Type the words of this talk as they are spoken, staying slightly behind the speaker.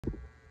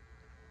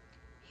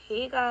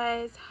Hey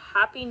guys,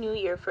 happy new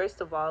year. First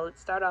of all, let's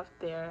start off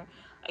there.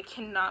 I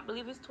cannot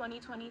believe it's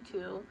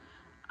 2022.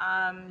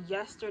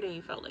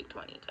 Yesterday felt like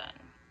 2010.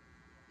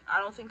 I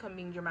don't think I'm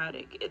being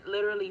dramatic. It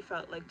literally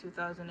felt like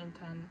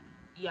 2010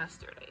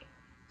 yesterday.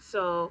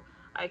 So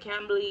I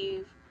can't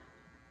believe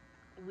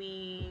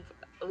we've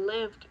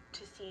lived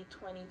to see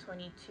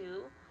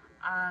 2022.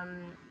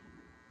 And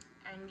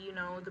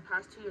the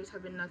past 2 years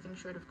have been nothing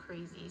short of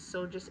crazy.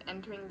 So just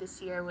entering this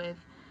year with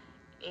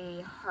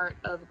a heart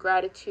of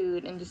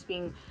gratitude and just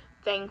being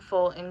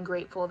thankful and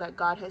grateful that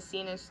God has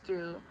seen us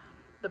through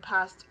the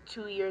past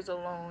 2 years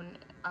alone.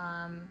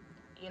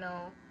 You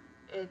know,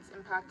 it's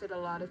impacted a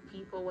lot of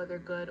people, whether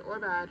good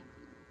or bad.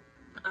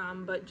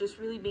 But just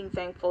really being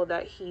thankful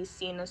that He's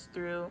seen us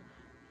through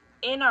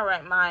in our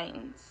right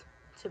minds,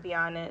 to be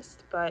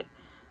honest. But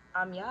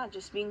yeah,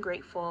 just being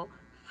grateful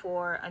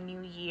for a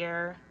new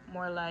year,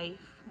 more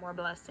life, more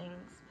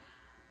blessings.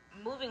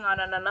 Moving on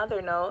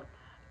another note,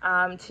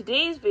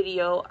 today's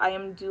video I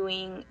am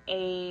doing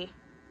a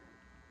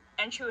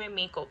entryway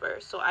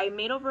makeover. So I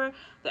made over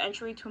the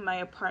entryway to my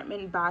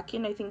apartment back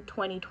in, I think,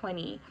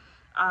 2020.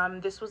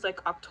 This was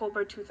like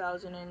October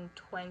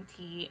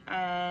 2020,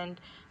 and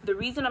the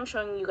reason I'm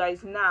showing you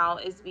guys now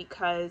is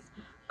because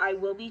I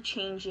will be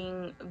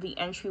changing the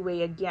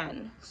entryway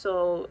again.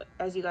 So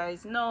as you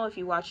guys know, if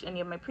you watched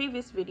any of my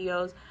previous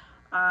videos,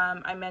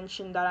 I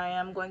mentioned that I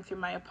am going through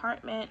my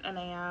apartment and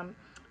I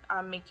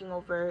am making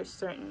over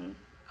certain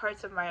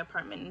parts of my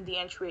apartment, and the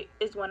entryway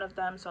is one of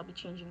them. So I'll be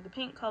changing the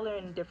paint color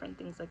and different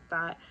things like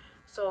that.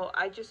 So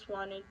I just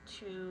wanted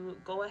to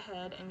go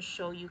ahead and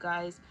show you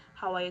guys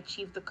how I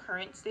achieved the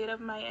current state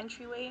of my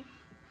entryway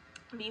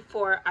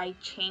before I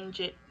change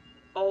it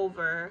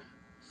over.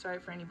 Sorry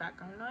for any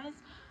background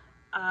noise.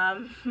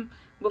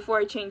 Before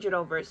I change it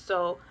over.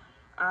 So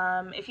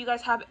if you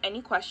guys have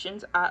any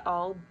questions at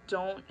all,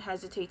 don't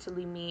hesitate to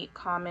leave me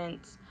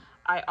comments.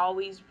 I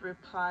always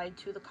reply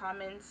to the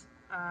comments.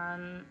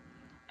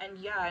 And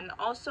yeah, and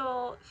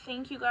also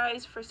thank you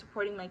guys for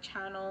supporting my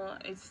channel.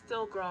 It's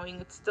still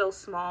growing, it's still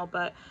small,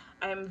 but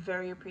I am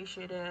very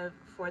appreciative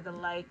for the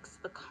likes,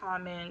 the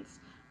comments,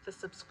 the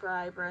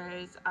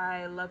subscribers.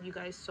 I love you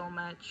guys so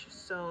much.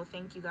 So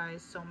thank you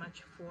guys so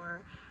much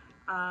for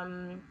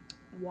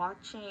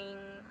watching,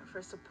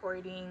 for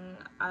supporting.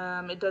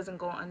 It doesn't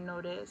go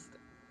unnoticed.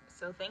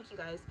 So thank you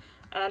guys.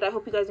 And I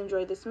hope you guys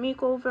enjoyed this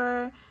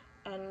makeover.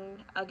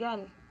 And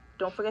again,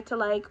 don't forget to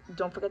like,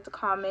 don't forget to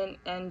comment,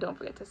 and don't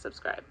forget to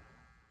subscribe.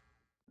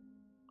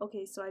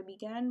 Okay, so I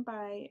began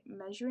by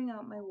measuring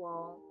out my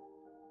wall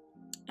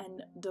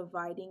and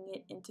dividing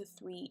it into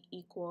 3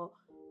 equal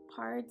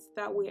parts.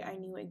 That way I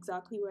knew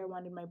exactly where I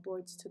wanted my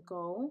boards to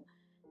go.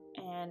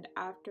 And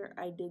after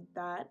I did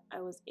that,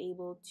 I was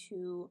able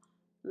to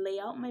lay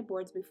out my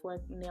boards before I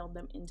nailed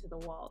them into the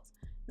walls.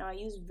 Now I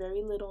use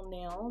very little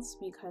nails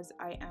because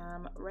I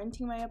am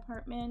renting my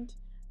apartment.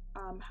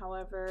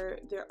 However,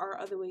 there are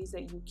other ways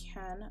that you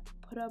can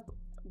put up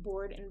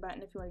board and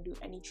batten. If you want to do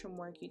any trim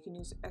work, you can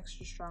use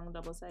extra strong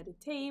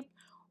double-sided tape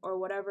or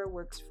whatever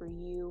works for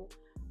you.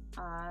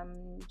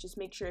 Just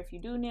make sure if you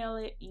do nail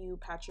it, you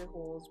patch your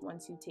holes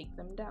once you take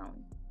them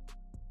down.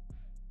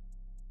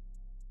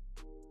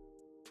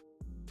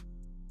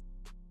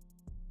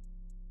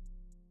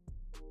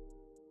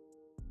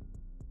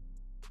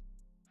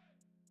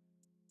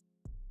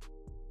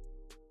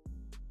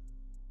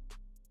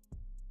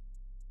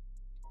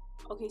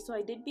 Okay, so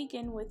I did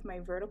begin with my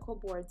vertical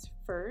boards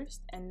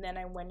first, and then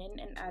I went in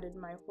and added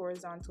my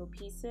horizontal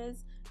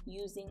pieces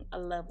using a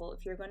level.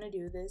 If you're going to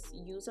do this,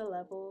 use a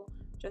level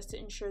just to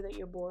ensure that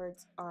your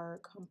boards are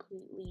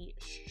completely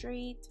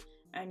straight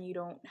and you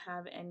don't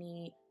have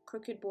any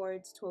crooked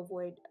boards, to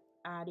avoid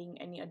adding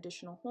any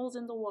additional holes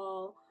in the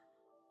wall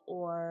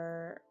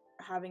or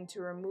having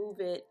to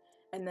remove it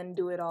and then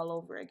do it all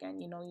over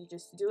again. You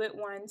just do it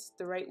once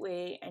the right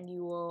way and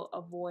you will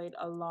avoid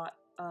a lot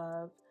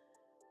of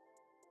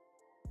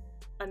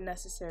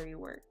unnecessary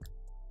work.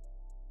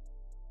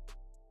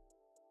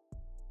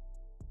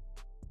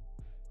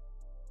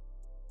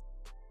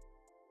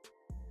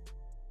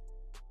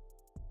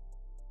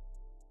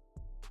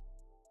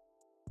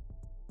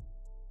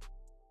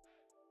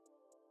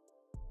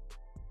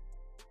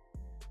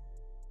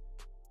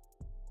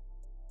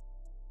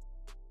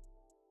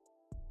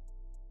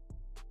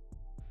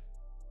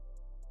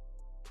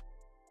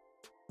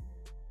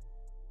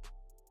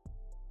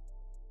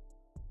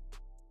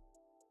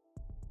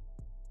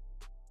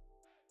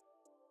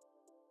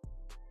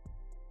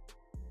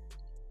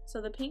 So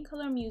the paint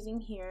color I'm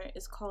using here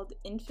is called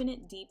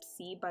Infinite Deep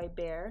Sea by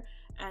Behr,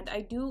 and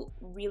I do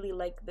really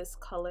like this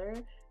color.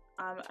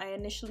 I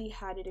initially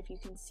had it, if you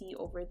can see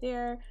over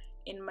there,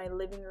 in my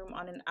living room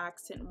on an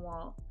accent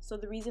wall. So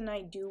the reason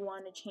I do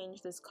want to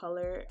change this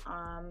color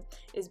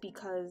is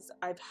because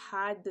I've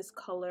had this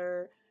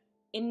color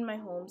in my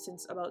home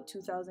since about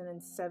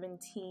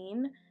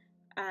 2017,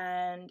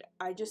 and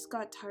I just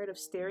got tired of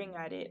staring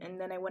at it, and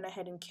then I went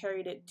ahead and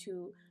carried it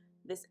to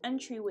this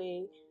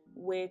entryway,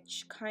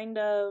 which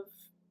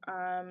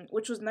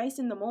which was nice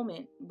in the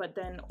moment, but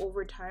then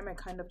over time I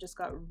kind of just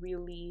got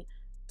really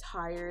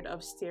tired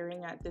of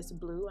staring at this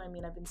blue. I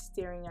mean, I've been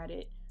staring at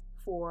it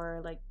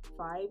for like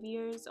 5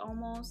 years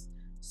almost.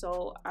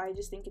 So I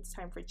just think it's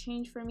time for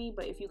change for me.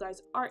 But if you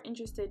guys are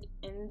interested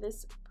in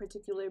this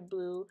particular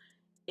blue,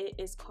 it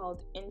is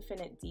called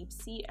Infinite Deep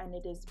Sea and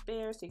it is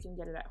Behr, so you can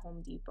get it at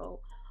Home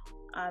Depot.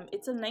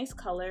 It's a nice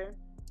color.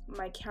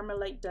 My camera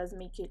light does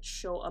make it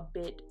show a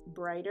bit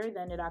brighter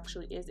than it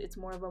actually is. It's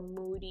more of a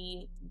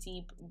moody,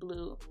 deep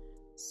blue.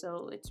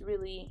 So it's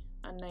really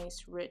a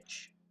nice,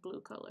 rich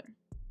blue color.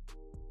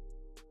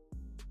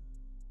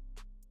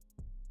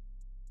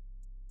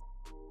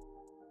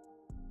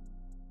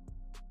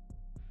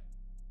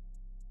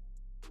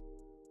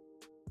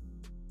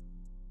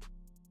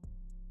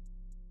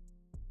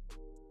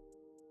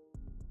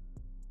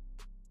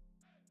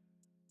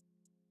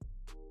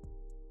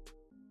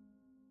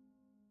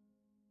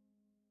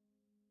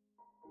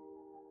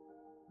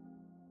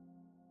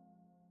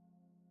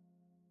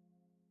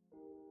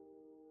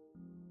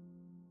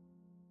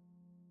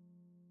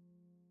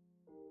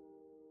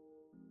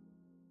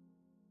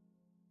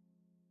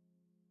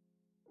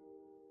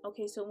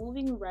 Okay, so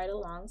moving right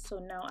along, so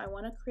now I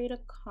want to create a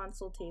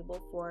console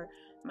table for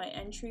my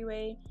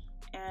entryway,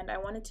 and I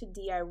wanted to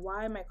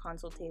DIY my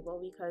console table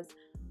because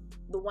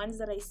the ones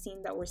that I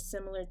seen that were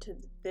similar to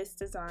this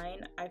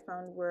design I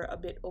found were a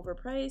bit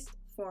overpriced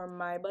for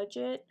my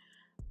budget,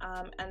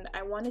 and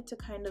I wanted to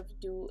kind of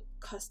do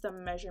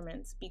custom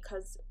measurements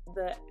because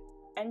the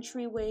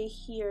entryway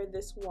here,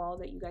 this wall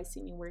that you guys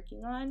see me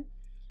working on,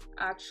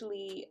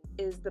 actually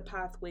is the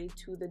pathway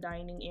to the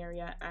dining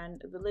area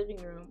and the living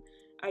room.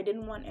 I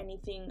didn't want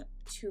anything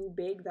too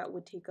big that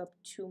would take up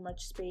too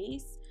much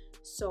space,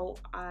 so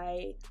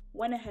I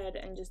went ahead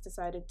and just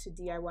decided to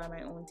DIY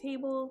my own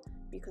table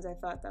because I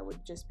thought that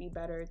would just be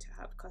better to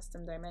have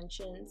custom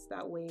dimensions.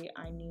 That way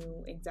I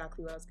knew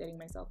exactly what I was getting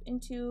myself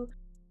into.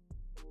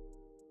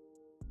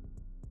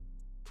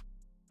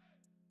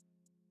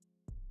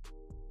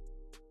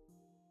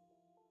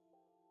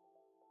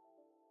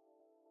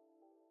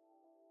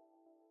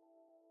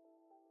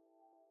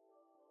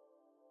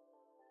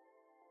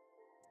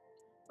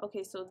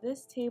 Okay, so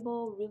this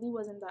table really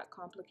wasn't that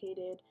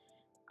complicated.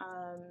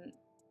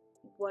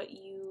 What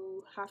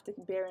you have to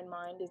bear in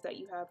mind is that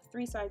you have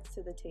 3 sides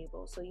to the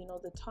table. So you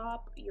know the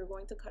top, you're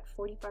going to cut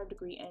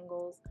 45-degree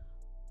angles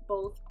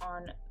both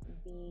on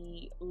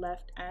the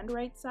left and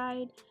right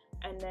side,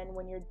 and then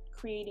when you're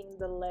creating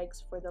the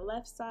legs for the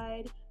left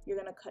side, you're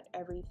going to cut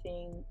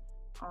everything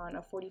on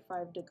a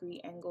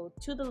 45-degree angle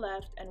to the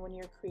left, and when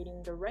you're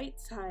creating the right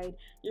side,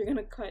 you're going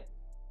to cut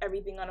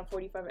everything on a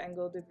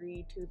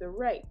 45-degree to the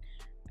right.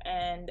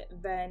 And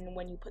then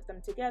when you put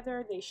them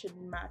together, they should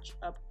match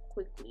up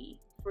quickly.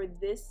 For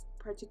this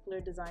particular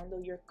design though,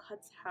 your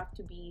cuts have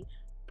to be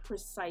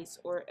precise,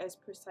 or as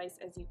precise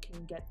as you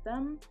can get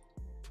them,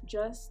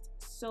 just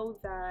so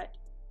that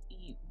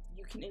you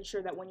can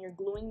ensure that when you're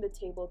gluing the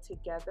table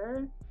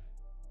together,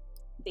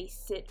 they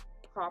sit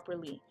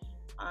properly.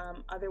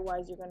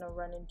 Otherwise you're going to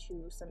run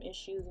into some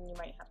issues and you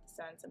might have to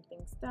sand some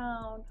things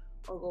down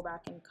or go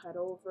back and cut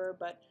over.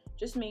 But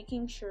just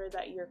making sure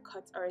that your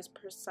cuts are as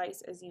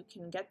precise as you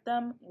can get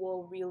them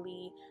will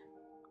really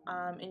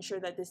ensure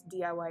that this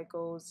DIY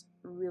goes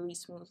really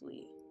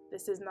smoothly.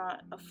 This is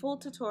not a full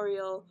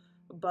tutorial,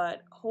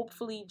 but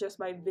hopefully just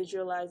by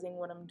visualizing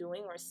what I'm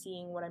doing or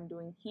seeing what I'm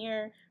doing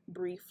here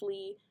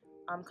briefly,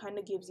 kind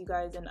of gives you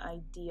guys an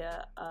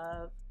idea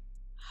of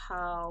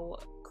how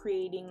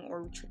creating,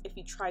 or if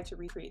you try to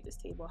recreate this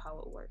table, how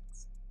it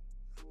works.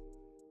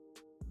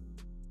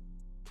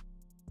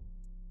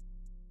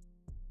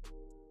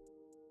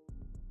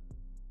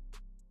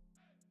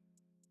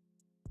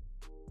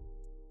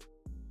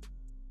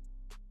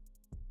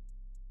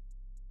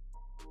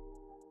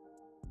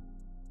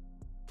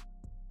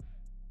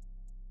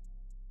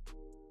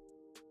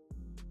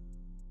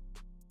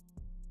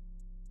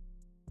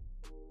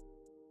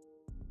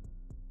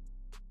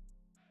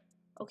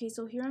 Okay,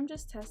 so here I'm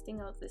just testing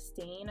out the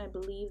stain. I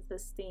believe the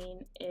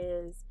stain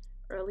is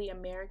Early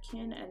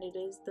American and it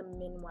is the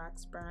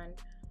Minawax brand.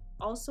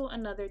 Also,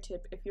 another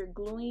tip, if you're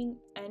gluing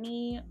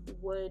any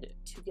wood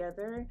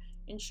together,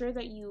 ensure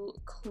that you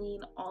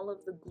clean all of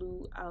the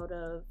glue out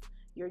of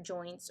your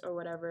joints or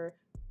whatever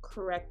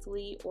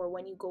correctly, or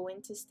when you go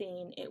into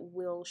stain, it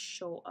will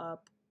show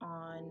up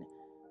on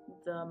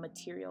the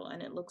material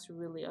and it looks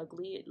really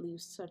ugly. It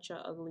leaves such an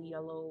ugly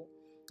yellow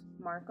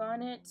mark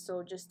on it,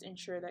 so just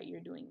ensure that you're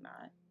doing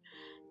that.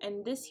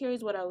 And this here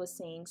is what I was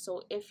saying.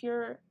 So if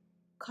your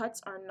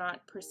cuts are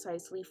not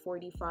precisely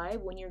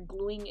 45, when you're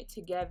gluing it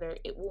together,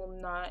 it will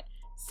not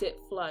sit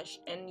flush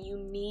and you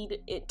need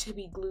it to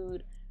be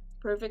glued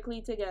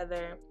perfectly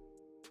together,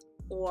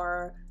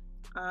 or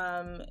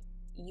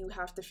you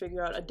have to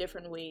figure out a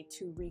different way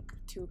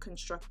to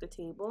construct the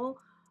table,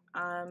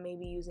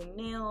 maybe using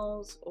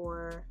nails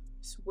or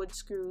wood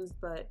screws.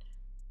 But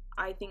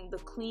I think the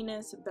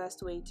cleanest,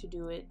 best way to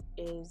do it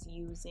is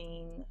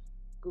using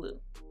glue,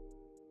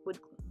 wood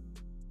glue.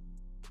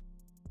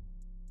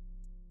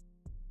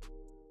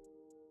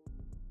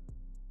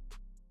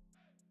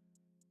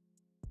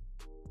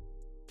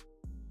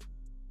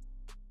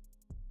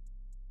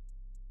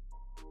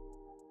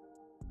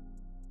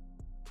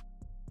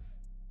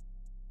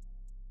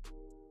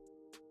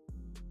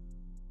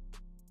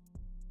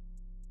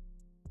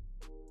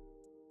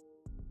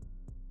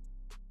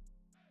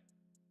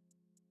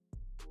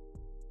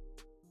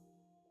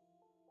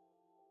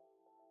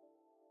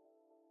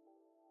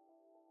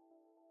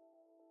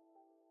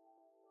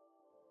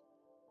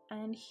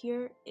 And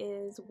here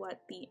is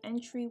what the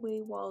entryway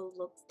wall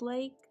looks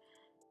like.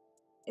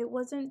 It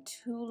wasn't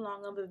too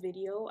long of a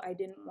video. I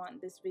didn't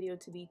want this video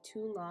to be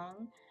too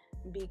long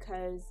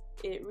because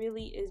it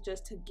really is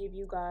just to give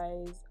you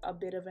guys a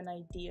bit of an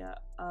idea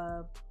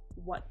of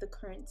what the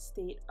current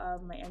state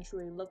of my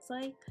entryway looks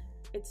like.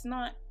 It's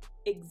not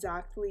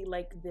exactly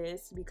like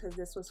this because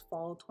this was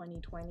fall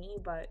 2020,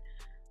 but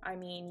I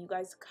mean, you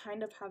guys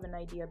kind of have an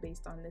idea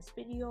based on this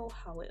video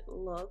how it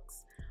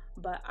looks.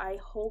 But I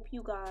hope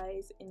you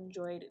guys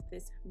enjoyed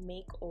this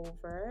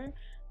makeover,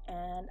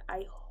 and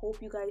I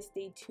hope you guys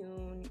stay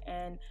tuned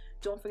and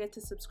don't forget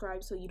to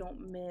subscribe so you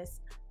don't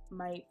miss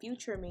my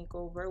future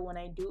makeover when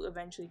I do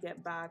eventually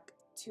get back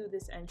to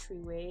this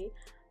entryway.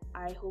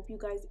 I hope you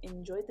guys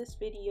enjoyed this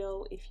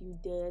video. If you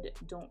did,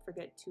 don't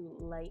forget to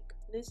like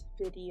this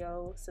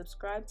video,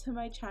 subscribe to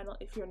my channel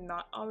if you're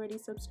not already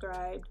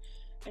subscribed,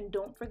 and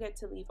don't forget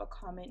to leave a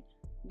comment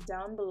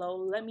down below.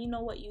 Let me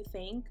know what you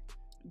think.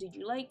 Did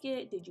you like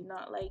it? Did you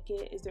not like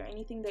it? Is there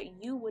anything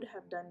that you would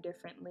have done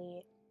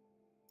differently?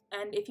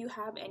 And if you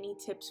have any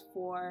tips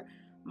for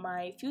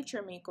my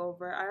future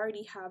makeover, I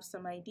already have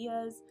some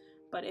ideas,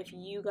 but if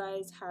you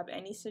guys have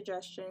any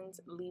suggestions,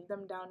 leave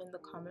them down in the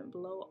comment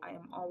below. I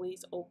am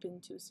always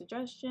open to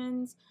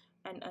suggestions.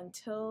 And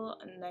until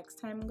next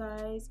time,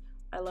 guys,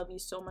 I love you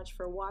so much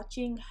for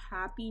watching.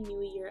 Happy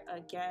New Year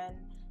again.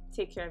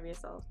 Take care of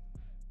yourself.